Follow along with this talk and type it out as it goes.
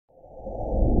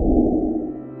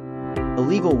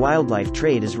illegal wildlife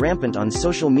trade is rampant on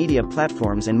social media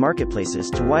platforms and marketplaces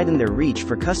to widen their reach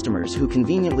for customers who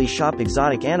conveniently shop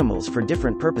exotic animals for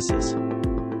different purposes.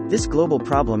 This global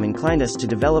problem inclined us to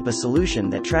develop a solution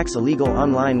that tracks illegal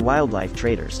online wildlife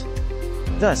traders.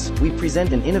 Thus, we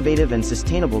present an innovative and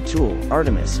sustainable tool,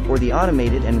 ARTEMIS, or the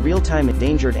Automated and Real-Time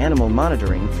Endangered Animal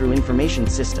Monitoring through Information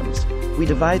Systems. We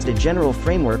devised a general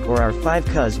framework, or our 5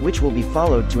 Ks, which will be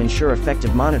followed to ensure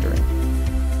effective monitoring.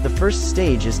 The first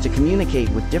stage is to communicate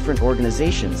with different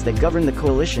organizations that govern the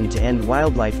coalition to end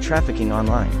wildlife trafficking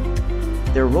online.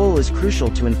 Their role is crucial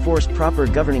to enforce proper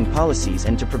governing policies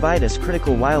and to provide us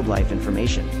critical wildlife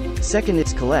information. Second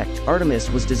is collect.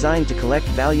 ARTEMIS was designed to collect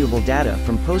valuable data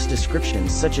from post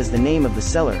descriptions such as the name of the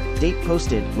seller, date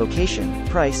posted, location,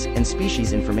 price, and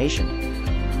species information.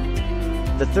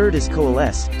 The third is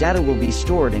coalesce. Data will be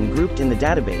stored and grouped in the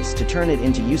database to turn it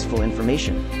into useful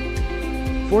information.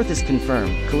 Fourth is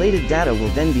confirm. Collated data will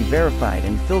then be verified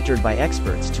and filtered by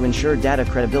experts to ensure data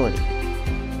credibility.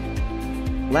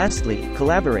 Lastly,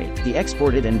 collaborate. The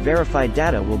exported and verified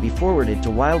data will be forwarded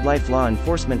to wildlife law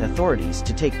enforcement authorities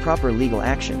to take proper legal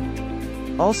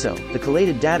action. Also, the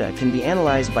collated data can be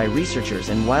analyzed by researchers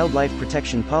and wildlife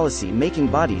protection policy-making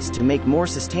bodies to make more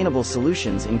sustainable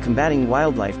solutions in combating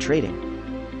wildlife trading.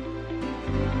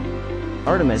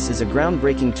 ARTEMIS is a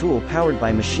groundbreaking tool powered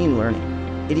by machine learning.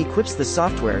 It equips the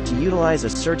software to utilize a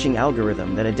searching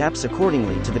algorithm that adapts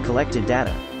accordingly to the collected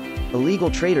data. Illegal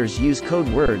traders use code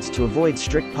words to avoid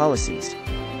strict policies.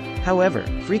 However,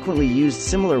 frequently used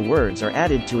similar words are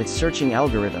added to its searching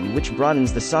algorithm, which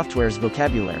broadens the software's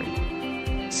vocabulary.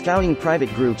 Scouting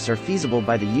private groups are feasible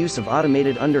by the use of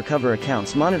automated undercover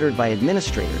accounts monitored by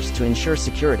administrators to ensure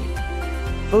security.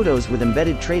 Photos with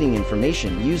embedded trading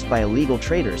information used by illegal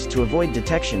traders to avoid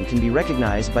detection can be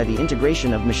recognized by the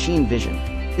integration of machine vision.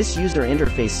 This user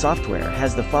interface software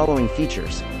has the following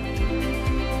features.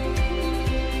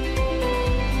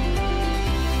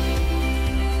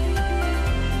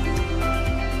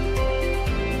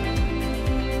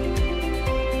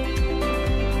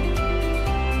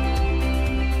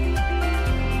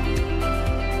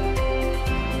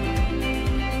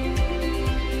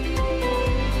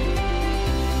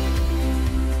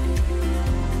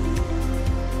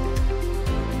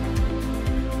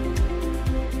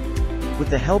 With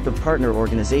the help of partner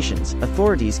organizations,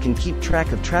 authorities can keep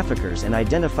track of traffickers and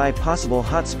identify possible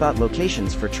hotspot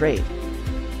locations for trade.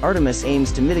 ARTEMIS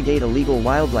aims to mitigate illegal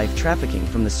wildlife trafficking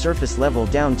from the surface level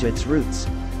down to its roots.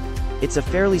 It's a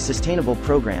fairly sustainable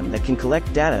program that can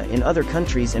collect data in other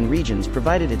countries and regions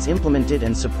provided it's implemented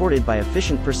and supported by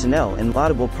efficient personnel and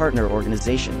laudable partner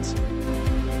organizations.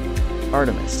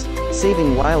 ARTEMIS.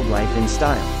 Saving wildlife in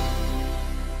style.